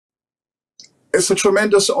It's a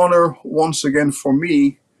tremendous honor once again for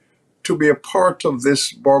me to be a part of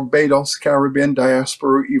this Barbados Caribbean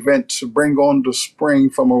diaspora event to bring on the spring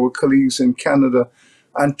from our colleagues in Canada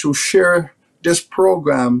and to share this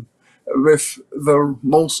program with the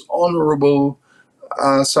most honorable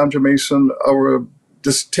Sandra Mason, our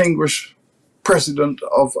distinguished president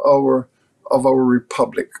of our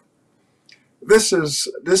republic. This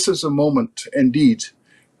is a moment indeed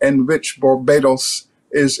in which Barbados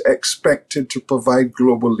is expected to provide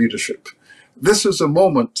global leadership. This is a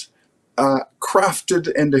moment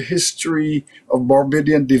crafted in the history of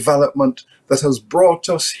Barbadian development that has brought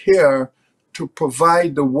us here to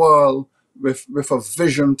provide the world with a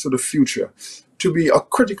vision to the future, to be a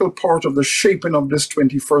critical part of the shaping of this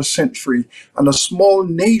 21st century, and a small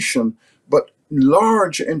nation, but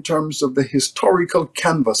large in terms of the historical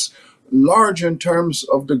canvas, large in terms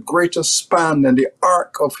of the greater span and the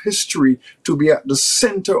arc of history, to be at the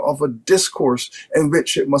center of a discourse in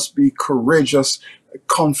which it must be courageous,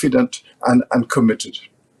 confident, and committed.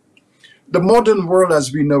 The modern world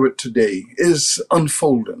as we know it today is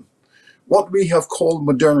unfolding. What we have called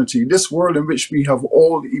modernity, this world in which we have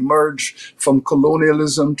all emerged from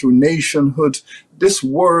colonialism to nationhood, this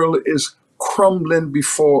world is crumbling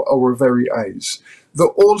before our very eyes. The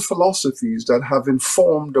old philosophies that have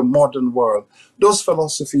informed the modern world, those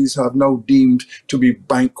philosophies have now deemed to be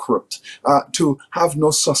bankrupt, to have no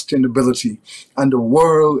sustainability. And the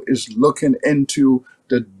world is looking into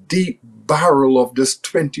the deep barrel of this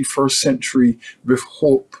 21st century with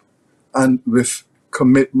hope and with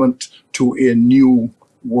commitment to a new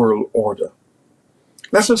world order.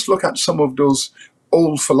 Let us look at some of those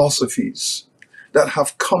old philosophies that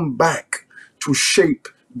have come back to shape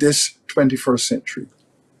this 21st century.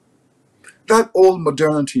 That old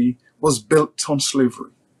modernity was built on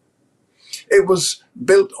slavery. It was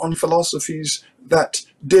built on philosophies that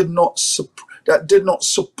did not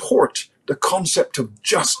support the concept of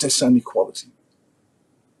justice and equality.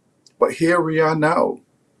 But here we are now,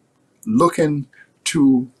 looking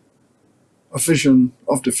to a vision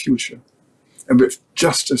of the future, and with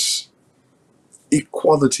justice,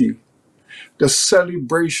 equality, the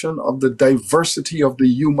celebration of the diversity of the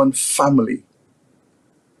human family,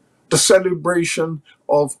 the celebration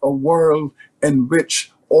of a world in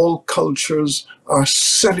which all cultures are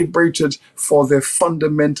celebrated for their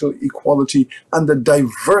fundamental equality, and the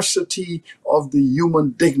diversity of the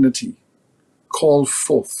human dignity called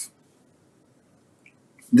forth.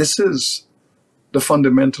 This is the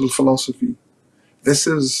fundamental philosophy. This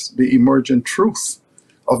is the emergent truth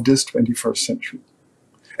of this 21st century.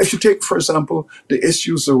 If you take, for example, the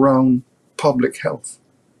issues around public health,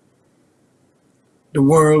 the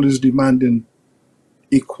world is demanding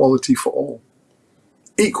equality for all,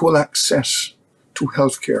 equal access to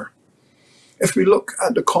healthcare. If we look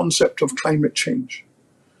at the concept of climate change,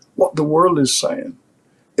 what the world is saying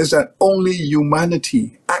is that only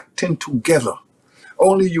humanity acting together,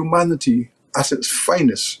 only humanity at its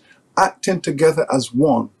finest, acting together as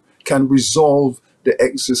one, can resolve the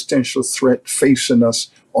existential threat facing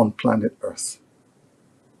us on planet Earth.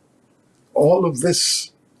 All of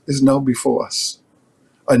this is now before us.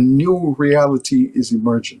 A new reality is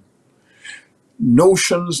emerging.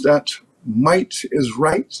 Notions that might is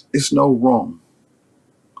right is now wrong.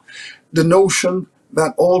 The notion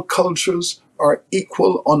that all cultures are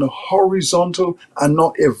equal on a horizontal and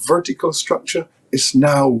not a vertical structure is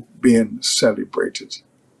now being celebrated.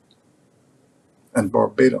 And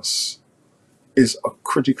Barbados is a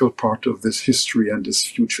critical part of this history and this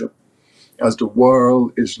future, as the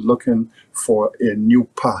world is looking for a new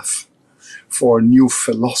path, for new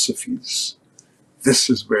philosophies. This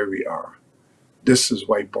is where we are. This is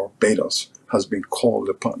why Barbados has been called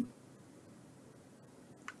upon.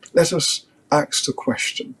 Let us ask the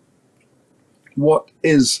question, what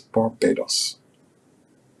is Barbados?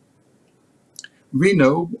 We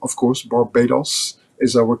know, of course, Barbados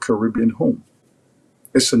is our Caribbean home.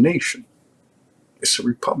 It's a nation. It's a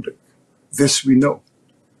republic. This we know.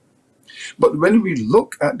 But when we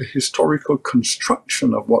look at the historical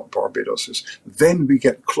construction of what Barbados is, then we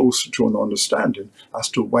get closer to an understanding as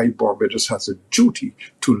to why Barbados has a duty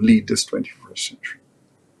to lead this 21st century.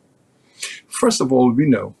 First of all, we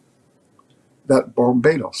know that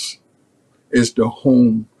Barbados is the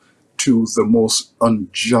home to the most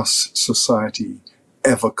unjust society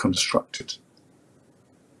ever constructed.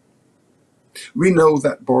 We know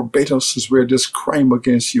that Barbados is where this crime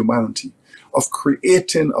against humanity of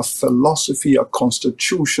creating a philosophy, a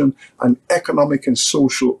constitution, an economic and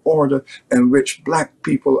social order in which black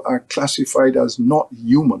people are classified as not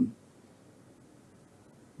human,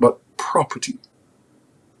 but property,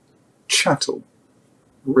 chattel,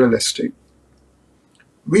 real estate.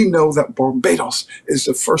 We know that Barbados is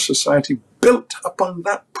the first society built upon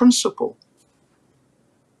that principle.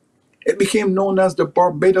 It became known as the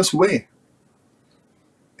Barbados Way.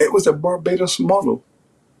 It was a Barbados model.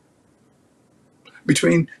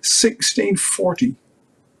 Between 1640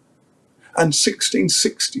 and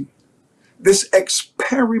 1660, this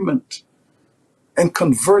experiment in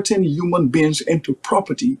converting human beings into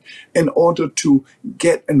property in order to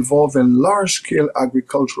get involved in large-scale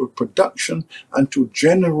agricultural production and to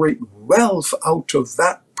generate wealth out of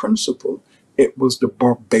that principle, it was the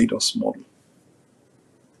Barbados model.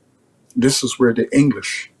 This is where the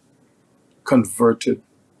English converted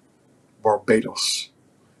Barbados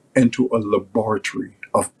into a laboratory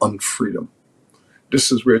of unfreedom.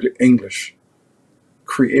 This is where the English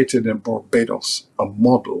created in Barbados a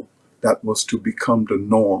model that was to become the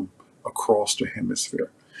norm across the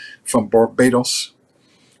hemisphere. From Barbados,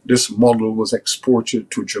 this model was exported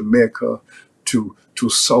to Jamaica, to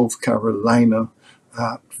South Carolina,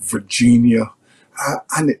 Virginia,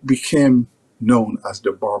 and it became known as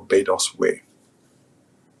the Barbados Way.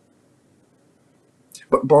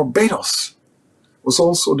 But Barbados was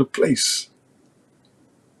also the place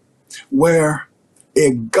where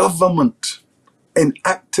a government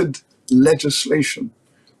enacted legislation,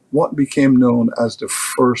 what became known as the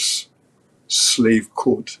first slave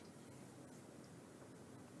code.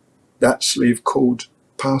 That slave code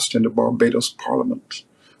passed in the Barbados Parliament,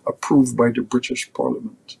 approved by the British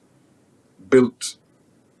Parliament, built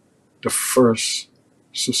the first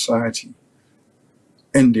society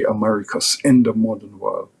in the Americas, in the modern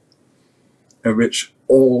world, in which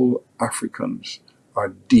all Africans are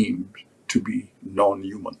deemed to be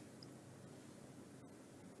non-human.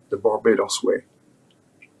 The Barbados Way.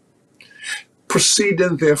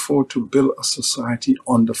 Proceeding, therefore, to build a society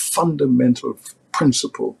on the fundamental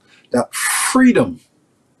principle that freedom,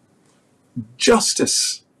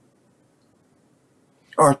 justice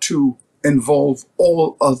are to involve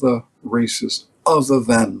all other races other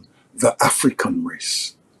than the African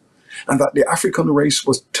race. And that the African race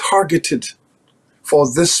was targeted for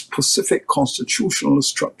this specific constitutional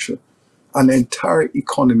structure, an entire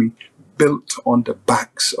economy built on the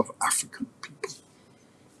backs of African people.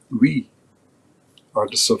 We are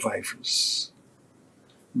the survivors.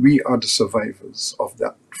 We are the survivors of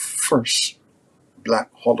that first Black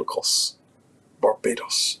Holocaust,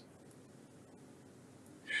 Barbados.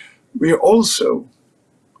 We are also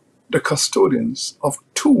the custodians of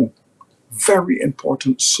two very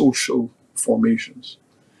important social formations.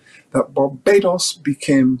 That Barbados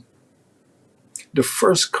became the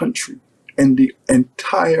first country in the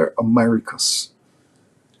entire Americas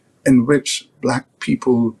in which Black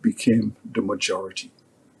people became the majority.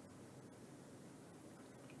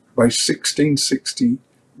 By 1660,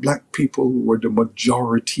 Black people were the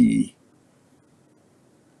majority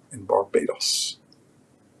in Barbados.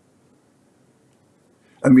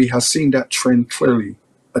 And we have seen that trend clearly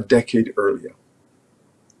a decade earlier.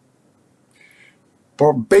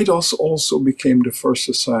 Barbados also became the first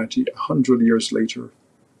society 100 years later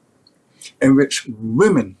in which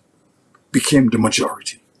women became the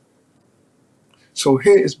majority. So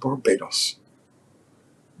here is Barbados,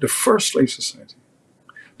 the first slave society,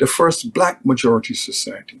 the first Black majority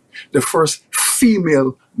society, the first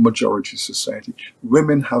female majority society.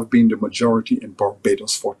 Women have been the majority in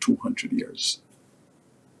Barbados for 200 years.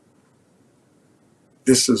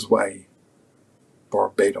 This is why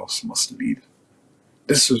Barbados must lead.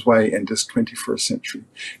 This is why in this 21st century,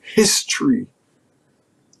 history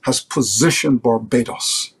has positioned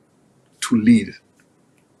Barbados to lead.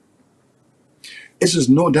 It is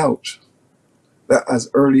no doubt that as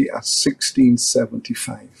early as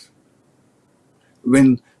 1675,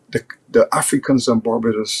 when the Africans in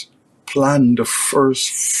Barbados planned the first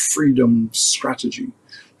freedom strategy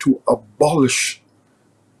to abolish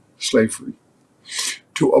slavery,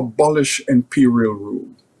 to abolish imperial rule,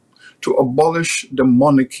 to abolish the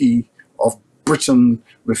monarchy of Britain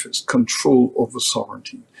with its control over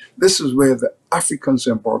sovereignty. This is where the Africans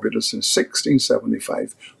in Barbados in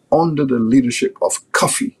 1675, under the leadership of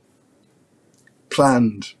Cuffy,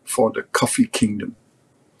 planned for the Cuffy Kingdom,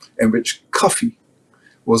 in which Cuffy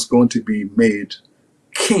was going to be made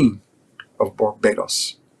King of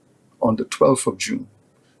Barbados on the 12th of June,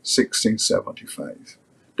 1675.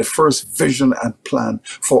 The first vision and plan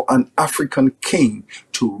for an African king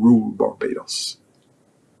to rule Barbados.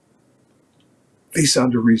 These are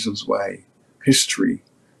the reasons why history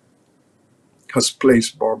has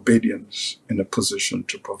placed Barbadians in a position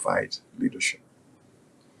to provide leadership.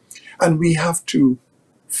 And we have to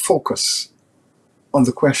focus on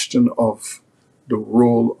the question of the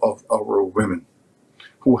role of our women,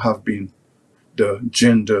 who have been the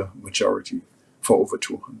gender majority for over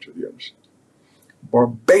 200 years.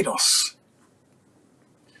 Barbados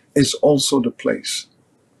is also the place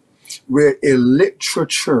where a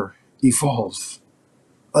literature evolved.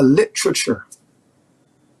 A literature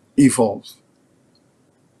evolved,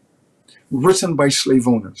 written by slave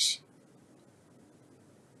owners,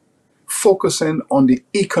 focusing on the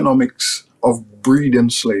economics of breeding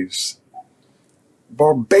slaves.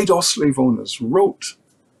 Barbados slave owners wrote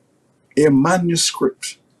a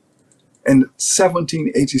manuscript in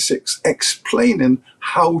 1786 explaining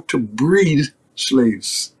how to breed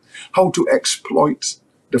slaves, how to exploit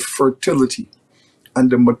the fertility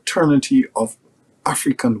and the maternity of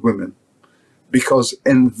African women, because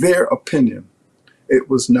in their opinion, it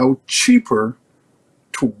was now cheaper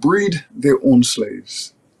to breed their own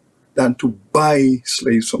slaves than to buy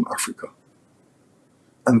slaves from Africa.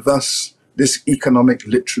 And thus, this economic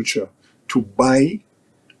literature to buy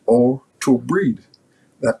or to breed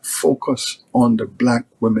that focus on the black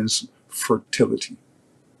women's fertility,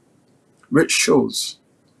 which shows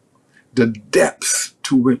the depth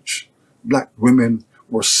to which black women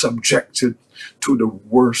were subjected to the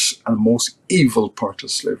worst and most evil part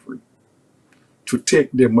of slavery, to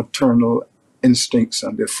take their maternal instincts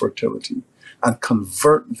and their fertility and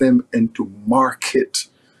convert them into market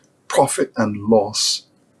profit and loss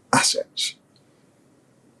assets.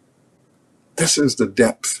 This is the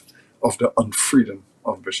depth of the unfreedom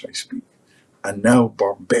of which I speak. And now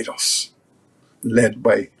Barbados, led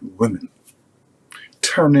by women,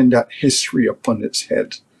 turning that history upon its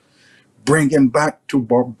head, bringing back to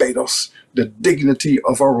Barbados the dignity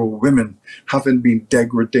of our women having been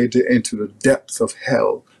degraded into the depth of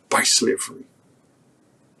hell by slavery.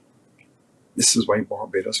 This is why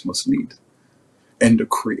Barbados must lead in the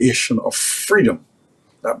creation of freedom,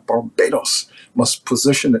 that Barbados must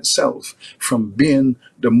position itself from being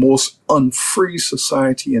the most unfree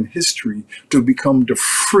society in history to become the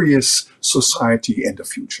freest society in the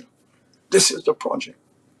future. This is the project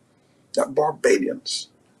that Barbadians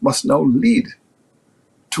must now lead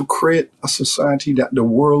to create a society that the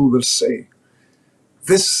world will say,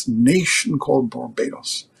 this nation called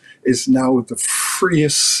Barbados is now the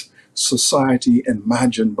freest society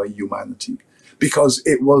imagined by humanity, because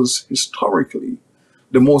it was historically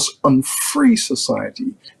the most unfree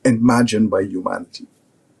society imagined by humanity.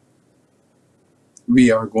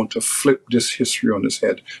 We are going to flip this history on its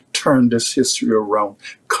head, turn this history around,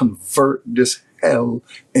 convert this hell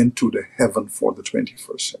into the heaven for the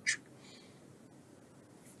 21st century.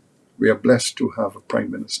 We are blessed to have a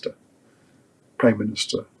Prime Minister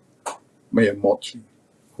Mayor Motley,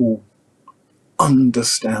 who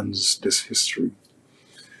understands this history,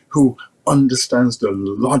 who understands the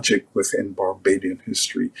logic within Barbadian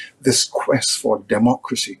history, this quest for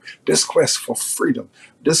democracy, this quest for freedom,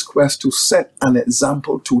 this quest to set an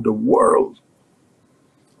example to the world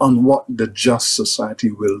on what the just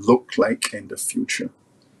society will look like in the future.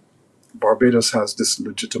 Barbados has this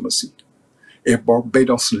legitimacy. A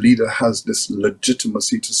Barbados leader has this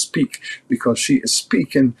legitimacy to speak because she is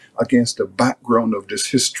speaking against the background of this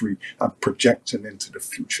history and projecting into the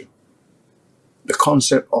future. The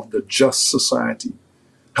concept of the just society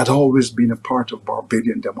had always been a part of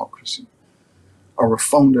Barbadian democracy. Our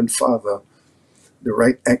founding father, the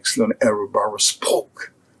Right Excellent Errol Barrow,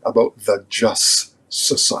 spoke about the just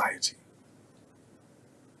society.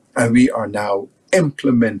 And we are now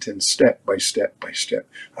implementing step by step by step.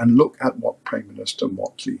 And look at what Prime Minister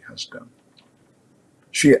Motley has done.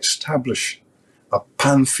 She established a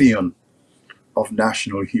pantheon of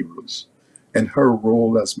national heroes. In her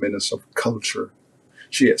role as Minister of Culture,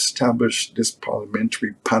 she established this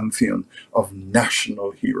parliamentary pantheon of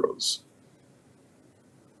national heroes.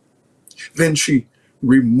 Then she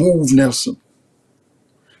removed Nelson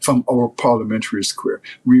from our parliamentary square,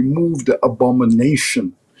 removed the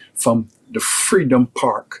abomination from the Freedom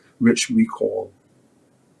Park, which we call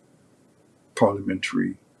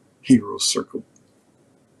Parliamentary Heroes Circle.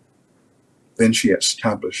 Then she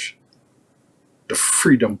established the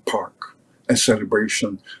Freedom Park, a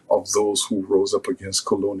celebration of those who rose up against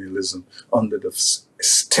colonialism under the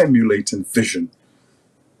stimulating vision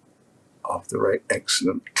of the Right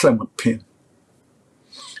Excellent Clement Payne.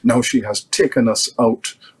 Now she has taken us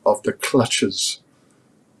out of the clutches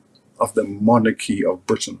of the monarchy of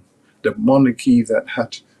Britain, the monarchy that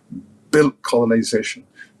had built colonization,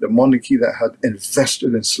 the monarchy that had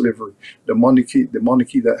invested in slavery, the monarchy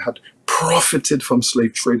that had profited from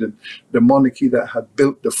slave trading. The monarchy that had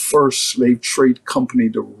built the first slave trade company,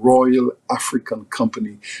 the Royal African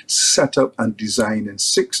Company, set up and designed in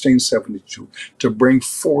 1672 to bring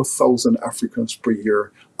 4,000 Africans per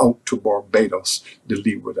year out to Barbados, the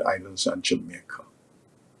Leeward Islands, and Jamaica.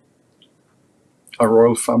 A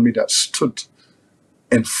royal family that stood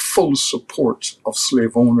in full support of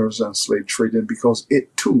slave owners and slave trading because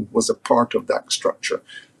it too was a part of that structure.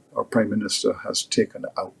 Our Prime Minister has taken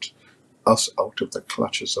us out of the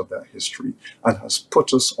clutches of that history and has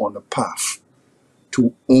put us on a path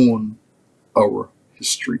to own our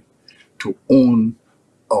history, to own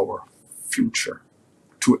our future,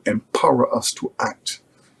 to empower us to act.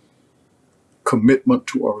 Commitment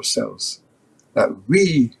to ourselves, that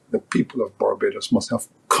we, the people of Barbados, must have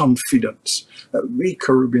confidence, that we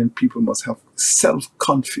Caribbean people must have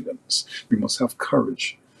self-confidence, we must have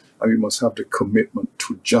courage, and we must have the commitment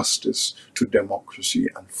to justice, to democracy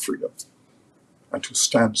and freedom, and to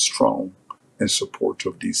stand strong in support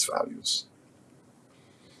of these values.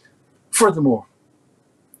 Furthermore,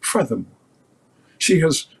 she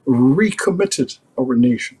has recommitted our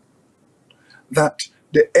nation that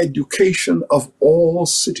the education of all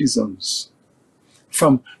citizens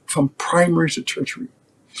from primary to tertiary,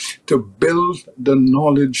 to build the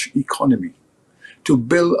knowledge economy, to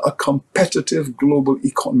build a competitive global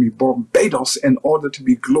economy. Barbados, in order to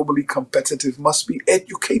be globally competitive, must be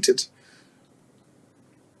educated.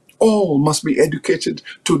 All must be educated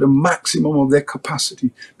to the maximum of their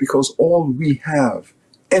capacity, because all we have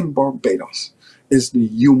in Barbados is the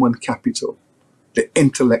human capital, the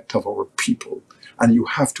intellect of our people. And you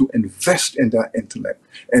have to invest in that intellect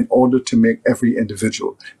in order to make every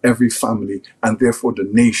individual, every family, and therefore the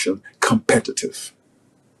nation competitive.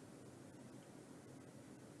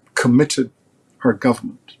 Committed her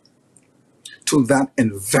government to that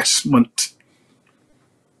investment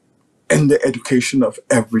in the education of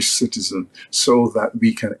every citizen so that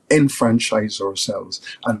we can enfranchise ourselves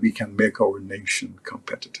and we can make our nation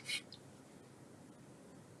competitive.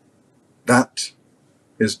 That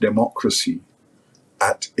is democracy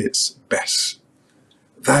at its best.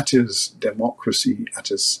 That is democracy at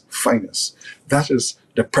its finest. That is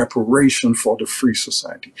the preparation for the free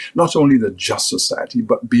society. Not only the just society,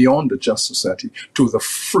 but beyond the just society to the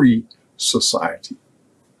free society.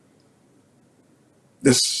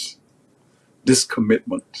 This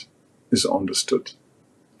commitment is understood.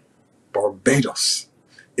 Barbados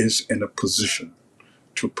is in a position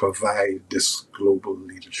to provide this global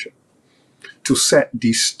leadership, to set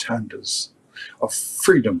these standards of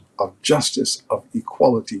freedom, of justice, of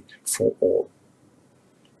equality for all.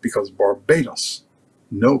 Because Barbados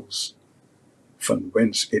knows from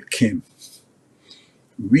whence it came.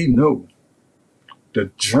 We know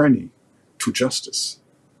the journey to justice.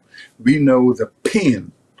 We know the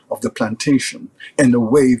pain of the plantation in a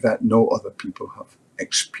way that no other people have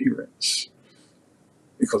experienced.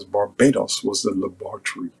 Because Barbados was the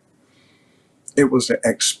laboratory. It was the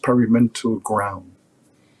experimental ground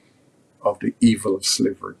of the evil of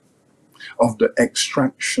slavery, of the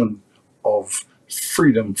extraction of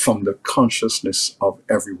freedom from the consciousness of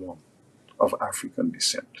everyone of African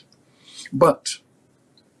descent. But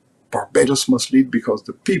Barbados must lead because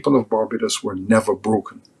the people of Barbados were never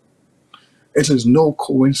broken. It is no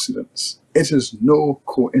coincidence. It is no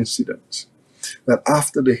coincidence that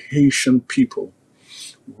after the Haitian people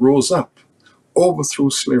rose up, overthrew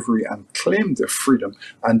slavery and claimed their freedom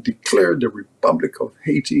and declared the Republic of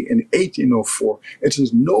Haiti in 1804, it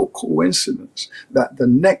is no coincidence that the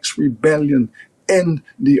next rebellion in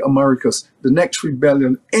the Americas, the next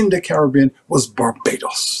rebellion in the Caribbean was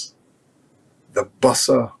Barbados. The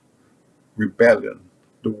Bussa Rebellion,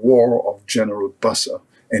 the War of General Bussa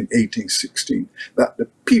in 1816, that the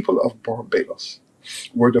people of Barbados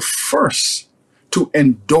were the first to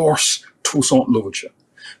endorse Toussaint Louverture.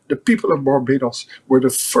 The people of Barbados were the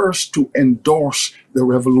first to endorse the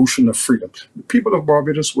Revolution of Freedom. The people of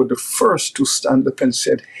Barbados were the first to stand up and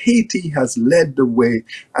said, Haiti has led the way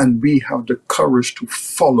and we have the courage to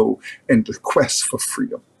follow in the quest for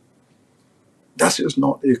freedom. That is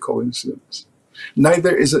not a coincidence.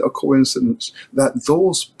 Neither is it a coincidence that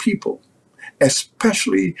those people,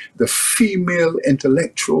 especially the female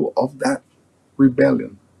intellectual of that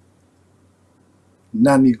rebellion,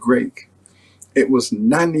 Nanny Gregg, it was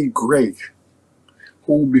Nanny Gregg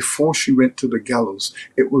who, before she went to the gallows,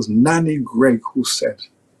 it was Nanny Gregg who said,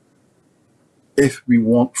 if we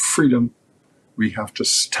want freedom, we have to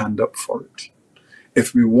stand up for it.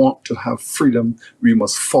 If we want to have freedom, we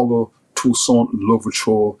must follow Toussaint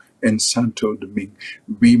Louverture in Santo Domingue.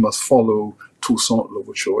 We must follow Toussaint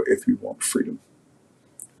Louverture if we want freedom.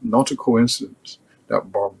 Not a coincidence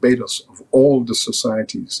that Barbados, of all the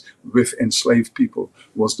societies with enslaved people,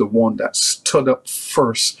 was the one that stood up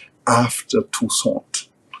first after Toussaint.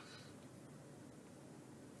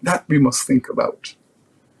 That we must think about.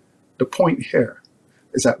 The point here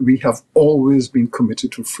is that we have always been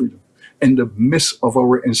committed to freedom. In the midst of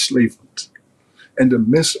our enslavement, in the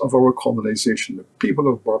midst of our colonization, the people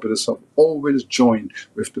of Barbados have always joined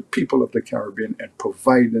with the people of the Caribbean in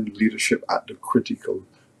providing leadership at the critical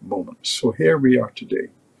moments. So here we are today,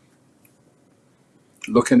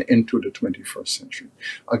 looking into the 21st century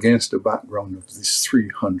against the background of these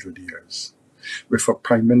 300 years, with a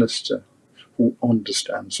prime minister who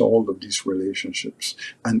understands all of these relationships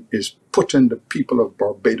and is putting the people of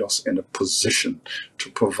Barbados in a position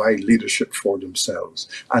to provide leadership for themselves,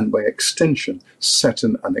 and by extension,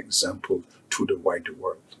 setting an example to the wider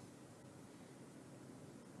world.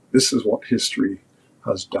 This is what history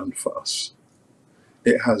has done for us.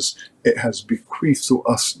 It has bequeathed to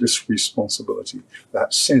us this responsibility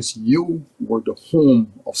that since you were the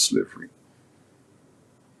home of slavery,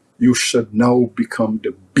 you should now become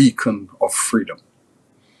the beacon of freedom.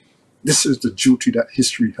 This is the duty that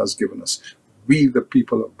history has given us. We, the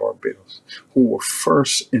people of Barbados, who were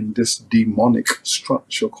first in this demonic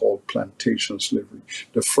structure called plantation slavery,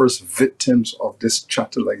 the first victims of this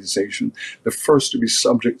chattelization, the first to be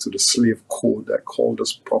subject to the slave code that called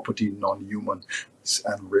us property non-human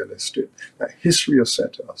and real estate, that history has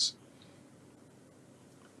said to us,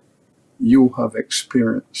 you have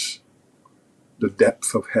experienced the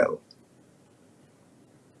depth of hell.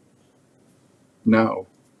 Now,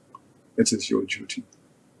 it is your duty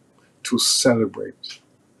to celebrate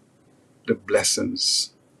the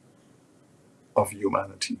blessings of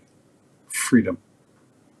humanity, freedom,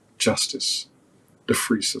 justice, the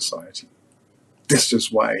free society. This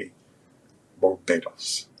is why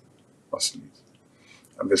Barbados must lead.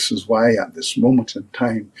 And this is why at this moment in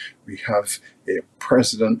time, we have a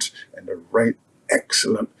president and the right,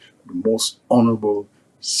 excellent, the most honorable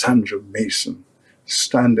Sandra Mason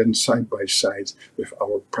standing side by side with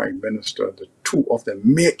our prime minister, the two of the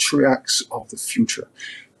matriarchs of the future,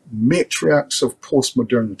 matriarchs of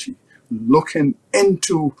postmodernity, looking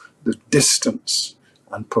into the distance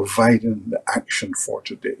and providing the action for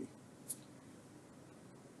today.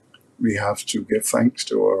 We have to give thanks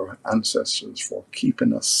to our ancestors for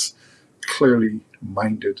keeping us clearly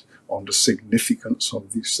minded on the significance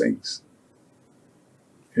of these things.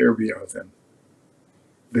 Here we are then.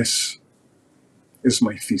 This is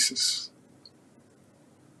my thesis.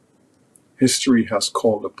 History has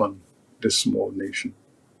called upon this small nation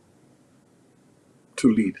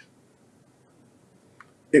to lead.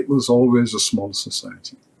 It was always a small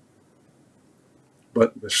society.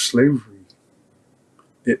 But with slavery,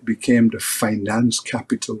 it became the finance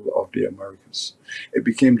capital of the Americas. It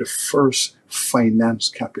became the first finance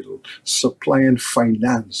capital, supplying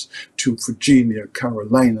finance to Virginia,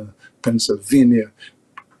 Carolina, Pennsylvania,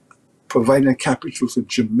 providing capital to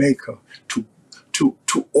Jamaica, to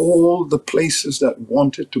all the places that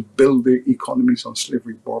wanted to build their economies on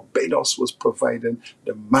slavery. Barbados was providing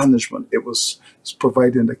the management. It was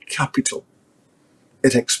providing the capital.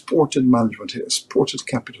 It exported management. It exported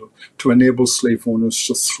capital to enable slave owners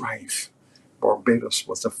to thrive. Barbados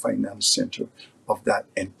was the finance center of that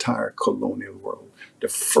entire colonial world, the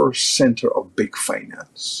first center of big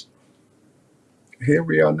finance. Here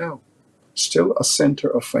we are now, still a center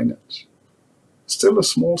of finance, still a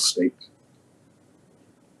small state,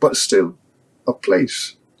 but still a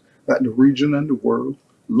place that the region and the world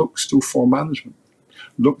looks to for management,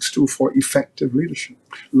 looks to for effective leadership,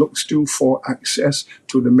 looks to for access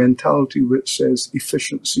to the mentality which says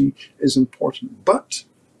efficiency is important. But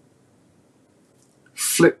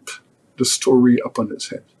flip the story up on its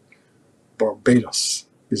head. Barbados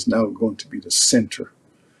is now going to be the center,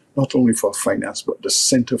 not only for finance, but the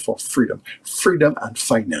center for freedom. Freedom and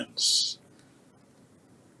finance.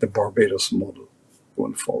 The Barbados model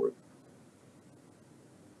going forward.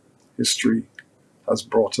 History has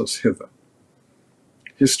brought us hither.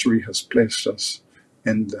 History has placed us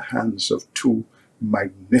in the hands of two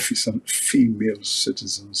magnificent female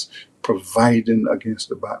citizens, providing against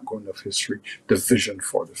the background of history the vision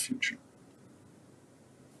for the future.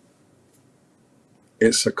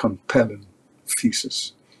 It's a compelling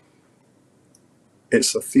thesis.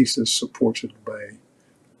 It's a thesis supported by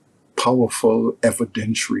powerful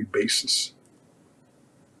evidentiary basis.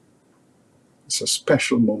 It's a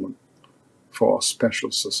special moment for a special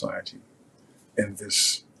society in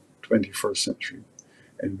this 21st century,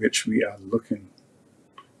 in which we are looking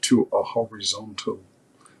to a horizontal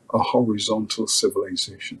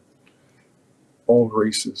civilization. All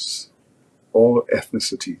races, all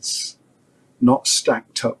ethnicities, not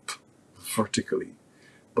stacked up vertically,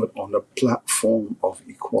 but on a platform of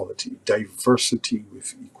equality, diversity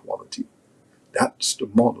with equality. That's the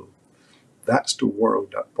model. That's the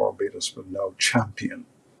world that Barbados will now champion.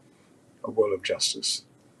 A world of justice,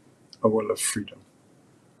 a world of freedom,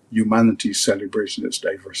 humanity celebrating its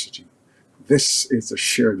diversity. This is a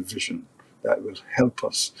shared vision that will help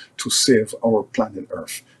us to save our planet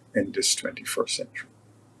Earth in this 21st century.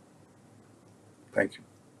 Thank you.